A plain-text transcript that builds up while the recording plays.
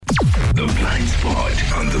spot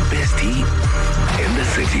on the best tea in the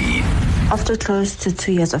city. After close to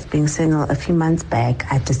 2 years of being single, a few months back,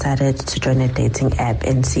 I decided to join a dating app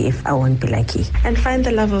and see if I won't be lucky and find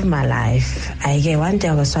the love of my life. One day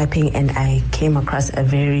I was swiping and I came across a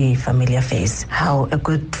very familiar face. How a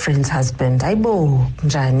good friend's husband.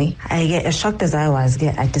 Njani. As shocked as I was,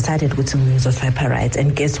 I decided to use a swipe right.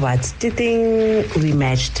 And guess what? The thing we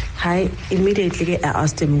matched. Immediately I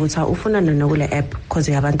asked him, ufuna nonogula app because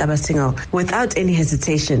you haven't single. Without any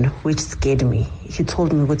hesitation, which scared me. He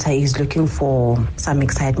told me he's looking for some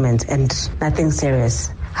excitement and nothing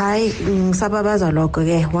serious. Ngisababaza lokho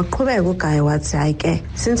ke waqhubeka uguy wathi ke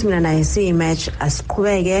since mina naye siyimatch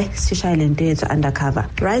asiqhubeke sishayele lento yethu undercover.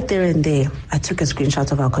 Right there and there I took a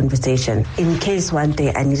screenshot of our conversation in case one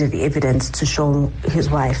day I needed the evidence to show his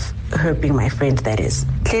wife, her being my friend that is.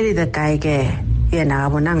 Clearly the guy ke yena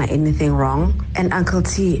akabonanga anything wrong, and Uncle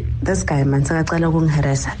T, this guy man sekacela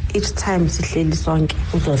ukungiharass each time sihleli sonke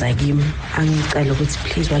uzoza kimi angicela ukuthi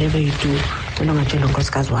please whatever you do ungatshela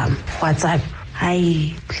unkosikazi wami WhatsApp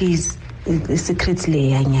please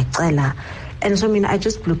secretly ngiyacela. And so I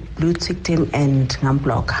just blue ticked him and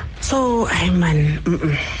ngamblocker. So man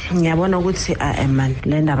ngiyabona ukuthi man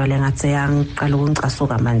le ndaba lengathi yangiqala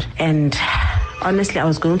ukungicasuka manje, and honestly I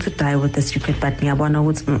was going to die with the secret, but ngiyabona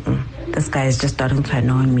ukuthi this guy is just starting to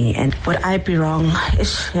annoy me. And would I be wrong?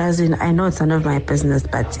 I know it's none of my business,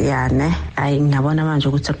 but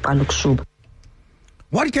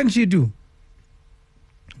what can she do?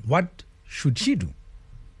 What should she do?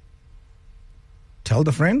 Tell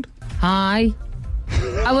the friend. Hi.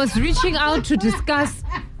 I was reaching out to discuss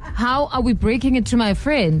how are we breaking it to my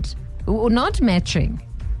friend. We're not matching.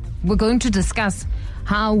 We're going to discuss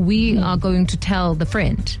how we are going to tell the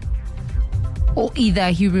friend. Or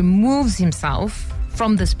either he removes himself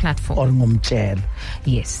from this platform.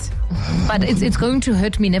 Yes. But it's going to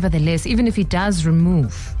hurt me nevertheless, even if he does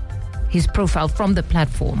remove his profile from the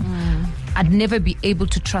platform. I'd never be able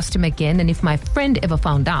to trust him again. And if my friend ever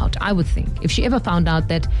found out, I would think, if she ever found out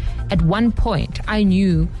that at one point I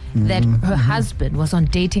knew that her husband was on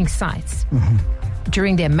dating sites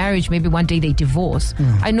during their marriage, maybe one day they divorce,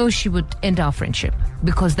 I know she would end our friendship,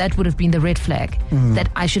 because that would have been the red flag that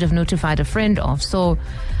I should have notified a friend of. So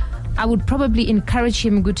I would probably encourage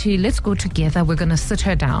him, Guti, let's go together. We're going to sit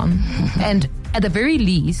her down. And at the very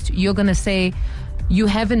least, you're going to say, you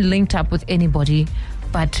haven't linked up with anybody,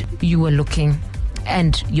 but you were looking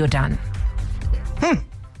and you're done.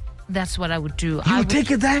 That's what I would do. You would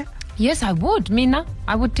take it there? Yes, I would, Mina.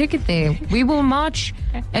 I would take it there. We will march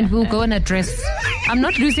and we'll go and address. I'm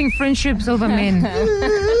not losing friendships over men.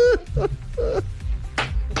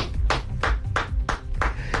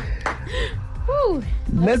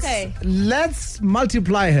 Let's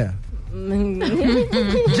multiply her.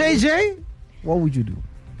 JJ, what would you do?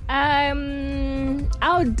 I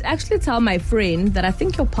would actually tell my friend that I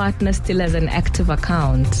think your partner still has an active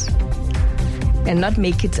account, and not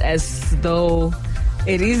make it as though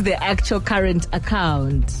it is the actual current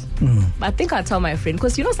account. I think I'll tell my friend,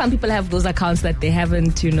 because some people have those accounts that they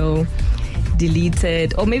haven't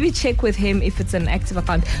deleted, or maybe check with him if it's an active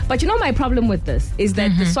account. But my problem with this is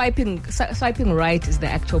that the swiping right is the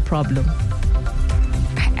actual problem.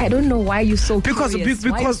 I don't know why you're so curious.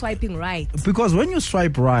 Why are you swiping right? Because when you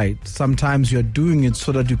swipe right, sometimes you're doing it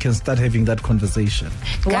so that you can start having that conversation.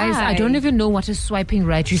 Guys, I don't even know what is swiping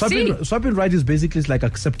right. Swiping right is basically like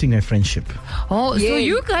accepting a friendship. Oh, so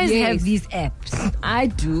you guys have these apps? I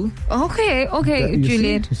do. Okay,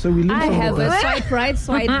 Juliet. So we I have a swipe right,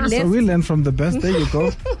 swipe left. So we learn from the best. There you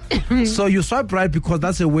go. So you swipe right because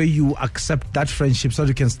that's the way you accept that friendship, so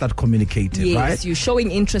you can start communicating, right? Yes, you're showing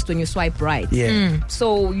interest when you swipe right. Yeah.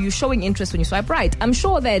 So you're showing interest when you swipe right. I'm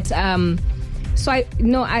sure that I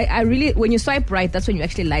really, when you swipe right, that's when you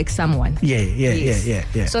actually like someone.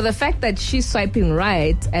 Yeah. So the fact that she's swiping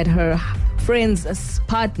right at her friend's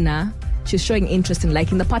partner, she's showing interest in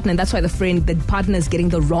liking the partner, and that's why the partner is getting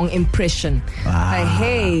the wrong impression. Like,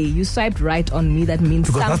 hey, you swiped right on me, that means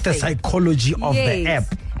because something. That's the psychology of the app.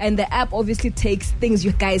 And the app obviously takes things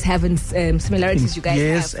you guys have and similarities you guys have.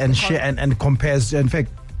 Yes, and share and compares. In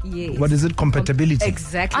fact, what is it? Compatibility.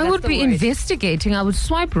 Exactly. I would be investigating. I would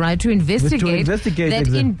swipe right to investigate that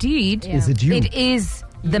indeed is it you? It is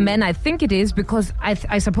the man I think it is, because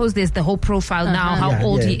I suppose there's the whole profile now, how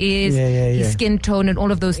old he is, his skin tone and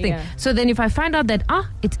all of those things. So then if I find out that,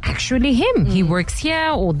 it's actually him, he works here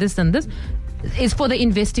or this and this, it's for the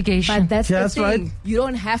investigation. But that's the thing. Right. You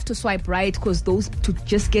don't have to swipe right because those to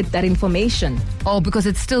just get that information. Oh, because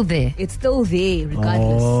it's still there. It's still there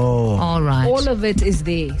regardless. Oh. All right. All of it is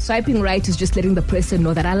there. Swiping right is just letting the person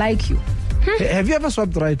know that I like you. Have you ever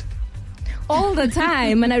swiped right? all the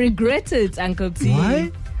time, and I regret it, Uncle T.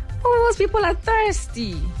 Why? Oh, those people are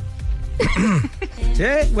thirsty.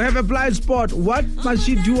 Hey, we have a blind spot. What must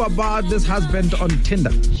she do about this husband on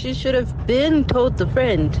Tinder? She should have been told the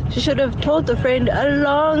friend. She should have told the friend a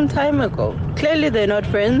long time ago. Clearly they're not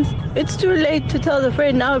friends. It's too late to tell the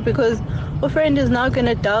friend now because her friend is now going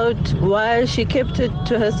to doubt why she kept it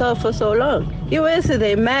to herself for so long.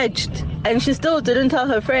 They matched and she still didn't tell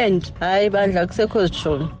her friend.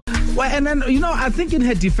 Well, and then, I think in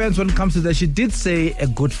her defense when it comes to that, she did say a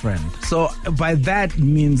good friend. So by that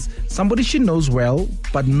means somebody she knows well,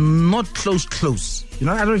 but not close. I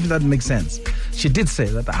don't know if that makes sense. She did say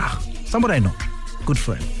that, somebody I know, good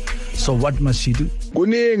friend. So what must she do?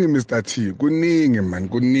 Kuningi Mr. T, kuningi man,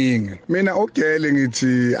 kuningi. Mina ogele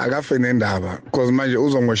ngithi akafe nendaba because manje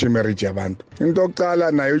uzongosha marriage yabantu. Into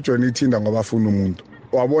yokuqala nayo uJohn Tinder ngoba afuna umuntu.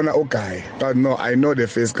 Wabona uGuy. But no, I know the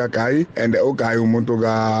face kaGuy and uGuy umuntu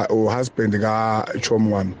ka husband ka chom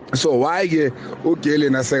wami. So why ke ugele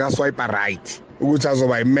naseka swipe right? Ukuthi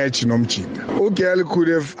azoba imatch nomjinda. Ugirl could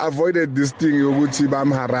have avoided this thing yokuthi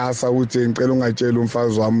bamharasa ukuthi ngicela ungatshela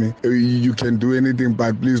umfazi wami you can do anything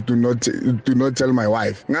but please do not tell my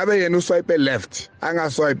wife. Ngabe yena uswipe left,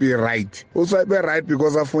 angaswipe right. Uswipe right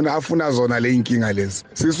because afuna zona le inkinga lezi.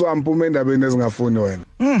 Siswamphuma endabeni ezingafuni wena.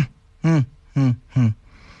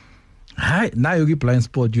 Hi, now you get blind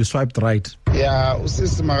spot, you swiped right. Yeah,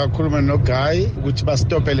 usisi makakhuluma noGuy ukuthi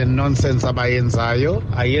bastophe le nonsense abayenzayo,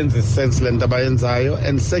 ayenze sense lento abayenzayo.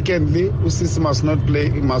 And secondly, usisi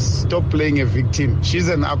must stop playing a victim. She's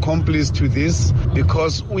an accomplice to this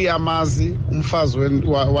because uyamazi umfazi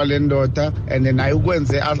walendoda and then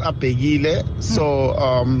ayukwenze abhekile. So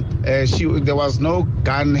there was no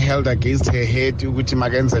gun held against her head ukuthi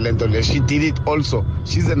makenze lento le. She did it also.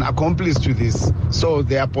 She's an accomplice to this. So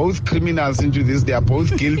they are both criminals into this. They are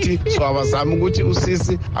both guilty. So abazama ukuthi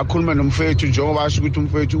usisi akhulume nomfethu njengoba asho ukuthi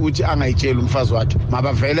umfethu uthi angayitshela umfazi wakhe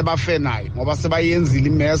mabavele bafe naye ngoba sebayenzile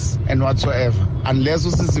imess and whatsoever unless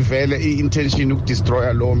usisi vele intention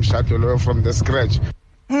ukudestroy lowo mshado loyo from the scratch.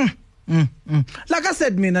 Like I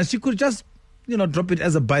said, Mina, she could just drop it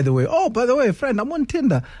as a by the way, friend, I'm on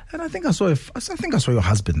Tinder and I think I saw your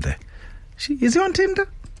husband there. Is he on Tinder?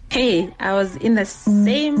 Hey, I was in the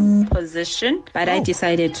same position, but I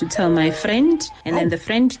decided to tell my friend, and then the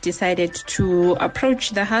friend decided to approach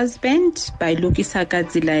the husband by Lukisa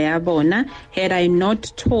Kadzilayabona. Had I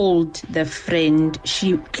not told the friend,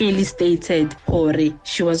 she clearly stated, Hori,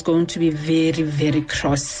 she was going to be very, very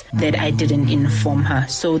cross that I didn't inform her.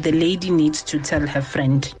 So the lady needs to tell her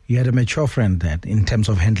friend. You had a mature friend then in terms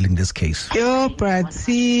of handling this case. Yo,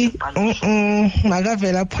 Brati,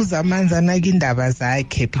 magavela phuza amanzi anakindaba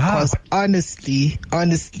zakhe. Because honestly,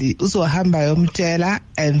 uzohamba yomtshela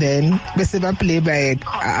and then bese baplay back.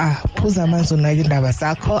 Phuza amanzi unakindaba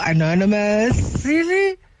zakho anonymous.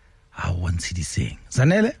 Really? I want to see saying.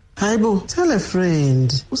 Zanele? Hayibo, tell a friend.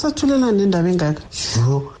 Usathulela nendaba engaka?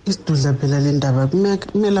 Sho, isidudla phela le ndaba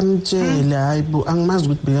kumele amtshele. Hayibo, angimazi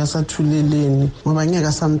ukuthi bekasathuleleni ngoba ngeke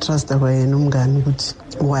asamtrusta kwayena umngane ukuthi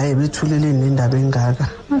why bethuleleni nendaba engaka.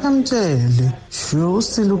 Akamtshele. Sho,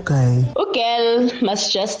 usile uGuy. Girl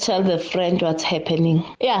must just tell the friend what's happening.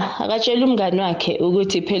 Yeah, akatshela umngane wakhe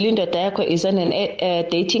ukuthi phela indoda yakho is on a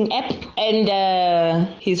dating app and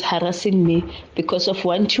he's harassing me because of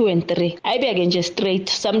 1, 2 and 3. Ayibeke nje straight.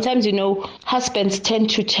 Sometimes husbands tend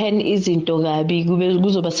to turn izinto kabi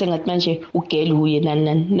kuzoba sengathi manje ugirl uye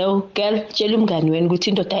nani. No, girl, tshela umngane wena ukuthi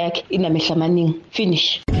indoda yakhe inamehla amaningi.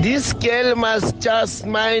 Finish. This girl must just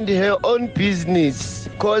mind her own business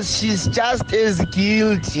because she's just as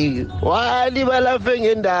guilty. Walibalafe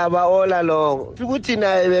ngendaba all along. Ukuthi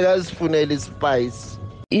naye bekazifunela ispice.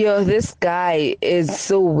 Yo, this guy is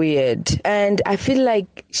so weird. And I feel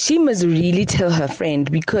like she must really tell her friend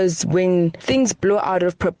because when things blow out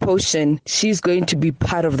of proportion, she's going to be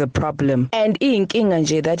part of the problem. And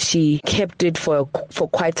inkinga that she kept it for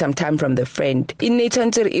quite some time from the friend. In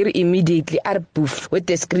immediately arboof with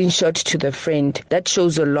the screenshot to the friend. That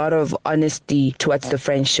shows a lot of honesty towards the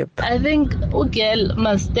friendship. I think girl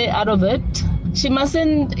must stay out of it. She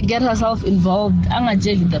mustn't get herself involved.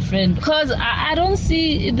 Angajeli the friend because I don't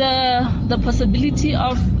see the possibility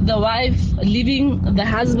of the wife leaving the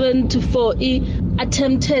husband for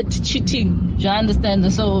attempted cheating. Do you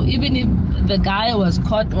understand? So even if the guy was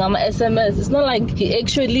caught on SMS, it's not like he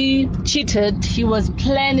actually cheated. He was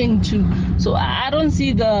planning to. So I don't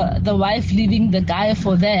see the wife leaving the guy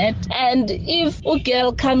for that. And if a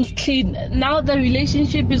girl comes clean, now the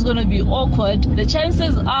relationship is going to be awkward. The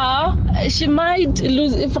chances are she might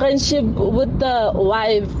lose a friendship with the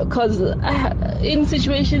wife because in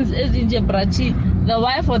situations as in Jebrachi, the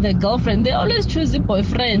wife or the girlfriend, they always choose the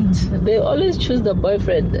boyfriend. They always choose the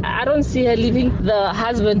boyfriend. I don't see her leaving the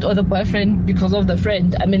husband or the boyfriend because of the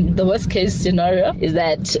friend. I mean, the worst case scenario is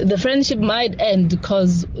that the friendship might end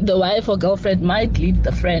because the wife or girlfriend might leave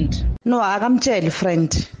the friend. No, akamtsheli friend.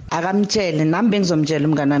 Akamtsheli nami bengizomtshela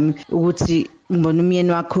umngane wami ukuthi ngibona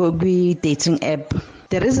umyeni wakho kwi-dating app.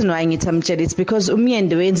 The reason why ngithi amtshela is because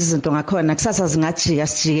umyeni wenza izinto ngakhona kusasa zingajika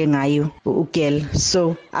sijike ngayo ugirl.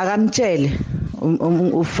 So akamtshele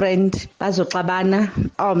ufriend bazoxabana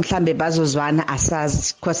mhlambe bazozwana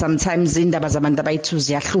asazi because sometimes indaba zabantu abayithu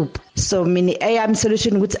ziyahlupha. So mina eyami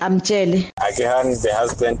solution ukuthi amtshele. Again, the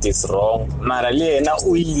husband is wrong. Mara lena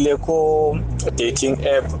uyile ko dating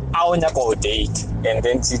app awunya ko date and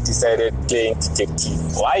then she decided playing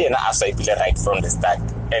detective. Why yena aswipile right from the start?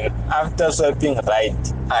 And after swiping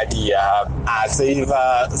right, I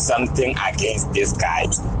savor something against this guy.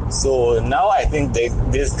 So now I think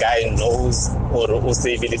that this guy knows or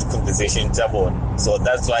saving this conversation. So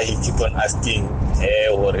that's why he keep on asking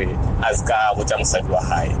or ask her what I'm saying.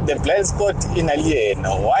 The blind spot in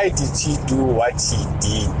Aliena, why did she do what she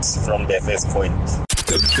did from the first point?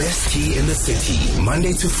 The best tea in the city,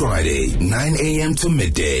 Monday to Friday, 9 a.m. to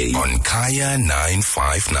midday on Kaya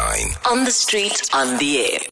 959. On the street, on the air.